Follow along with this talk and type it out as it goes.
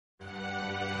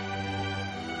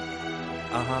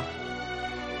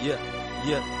Yeah,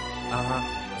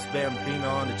 it's Bambino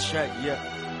on the track,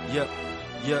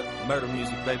 murder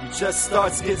music, baby. Just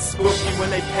starts getting spooky when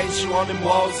they paint you on them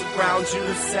walls around you.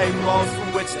 The same walls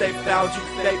from which they found you.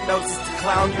 Fake noses to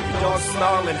clown you, dogs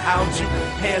snarl and hound you.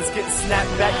 Hands getting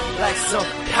snapped back like some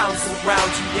pounds around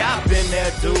you. Yeah, I've been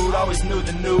there, dude. Always knew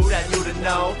the new that knew the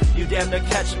know. You damn near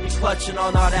catching me clutching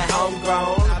on all that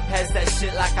homegrown. I pass that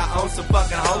shit like I own some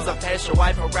fucking hoes. I pass your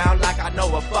wife around like I know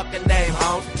her fucking name,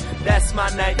 home. That's my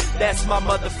name, that's my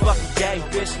motherfucking game,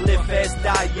 bitch. Live fast,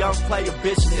 die young, play a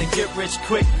bitch, and then get rich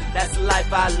quick. That's the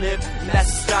life I live, and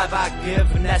that's the strive I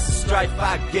give, and that's the strife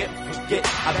I get. Forget,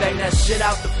 I bang that shit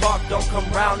out the park. Don't come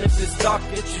round if it's dark.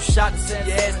 Get you shot and send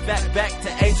your ass back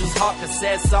to Angel's Heart. A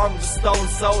sad song with a stolen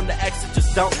soul, and the exit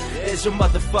just don't. There's your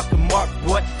motherfucking mark,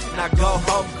 boy. And I go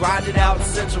home, grind it out in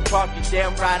Central Park. You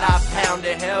damn right I pound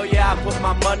it. Hell yeah, I put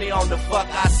my money on the fuck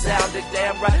I sounded.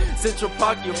 Damn right, Central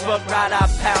Park, you fuck right I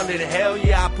pounded. Hell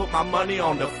yeah, I put my money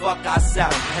on the fuck I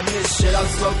sounded. And this shit I'm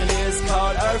smoking is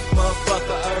called Earth, motherfucker.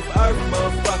 Earth,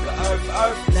 motherfucker,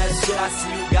 Earth. And that shit I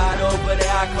see you got over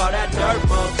there, I call that dirt,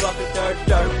 motherfucker.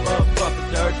 Dirt, motherfucker,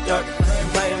 dirt. You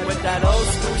playing with that old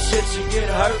school shit, you get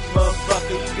hurt,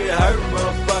 motherfucker. You get hurt,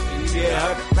 motherfucker. You get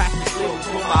hurt. Practically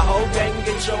with my whole gang,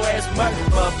 get your ass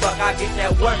murdered, motherfucker. I get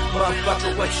that work,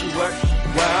 motherfucker. What you work?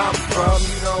 Where I'm from,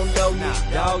 you don't know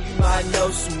me, dog. You might know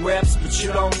some reps, but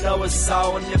you don't know us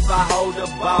all. And if I hold a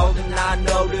ball, then I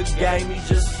know the game. You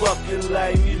just fucking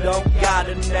lame, you don't got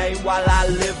a name. While I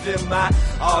live in my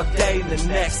all day and the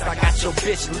next, I got your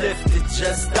bitch lifted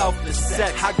just off the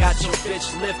sex. I got your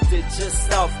bitch lifted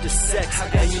just off the sex.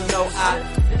 And you know I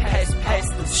pass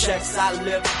the checks. I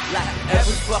live like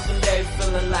every fucking day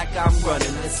feeling like I'm running.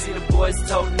 And see the boys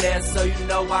toting ass, so you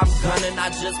know I'm gunning. I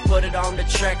just put it on the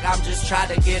track, I'm just trying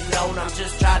to get known. I'm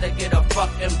just trying to get a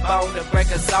fucking bone to break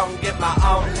a song, get my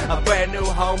own. A brand new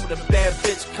home with a bad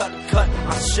bitch, cut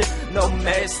my shit. No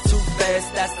man, it's too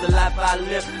fast, that's the life I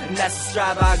live. And that's the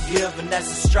strive I give, and that's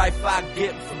the strife I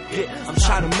get. Forget, I'm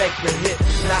trying to make the hit.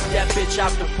 Knock that bitch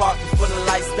out the park before the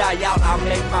lights die out. I'll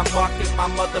make my mark, get my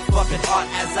motherfucking art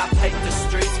as I paint the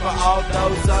streets for all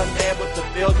those unable to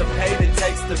feel the pain it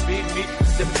takes to beat me.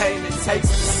 The pain it takes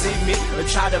to see me or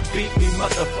try to beat me,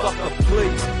 motherfucker,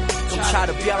 please. Don't try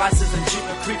to be our asses and Jeep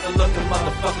and creep and looking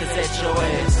motherfuckers at your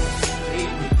ass.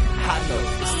 I know,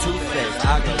 it's too fast, I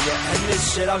go, yeah. And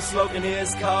this shit I'm smoking here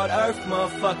is called Earth,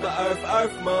 motherfucker.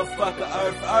 Earth, motherfucker,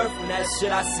 Earth. And that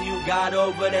shit I see you got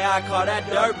over there, I call that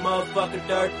dirt, motherfucker.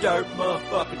 Dirt,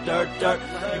 motherfucker, dirt.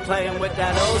 You playing with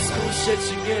that old school shit,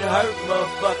 you get hurt,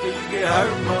 motherfucker. You get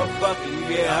hurt, motherfucker, you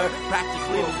get hurt.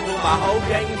 Practically pull my whole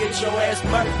gang and get your ass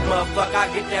murked, motherfucker. I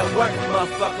get that work,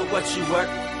 motherfucker, what you work?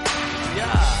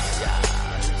 Yeah.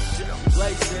 Shit I'm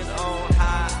blazing on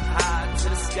high to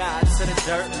the sky, to the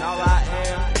dirt, and all I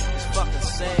am is fucking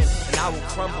sand. And I will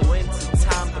crumble into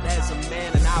time, but as a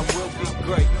man, and I will be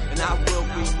great, and I will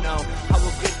be known. I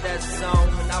will get that zone,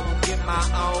 and I will get my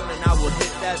own, and I will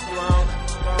hit that throne.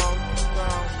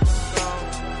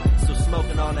 So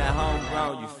smoking on that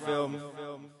homegrown, you feel me?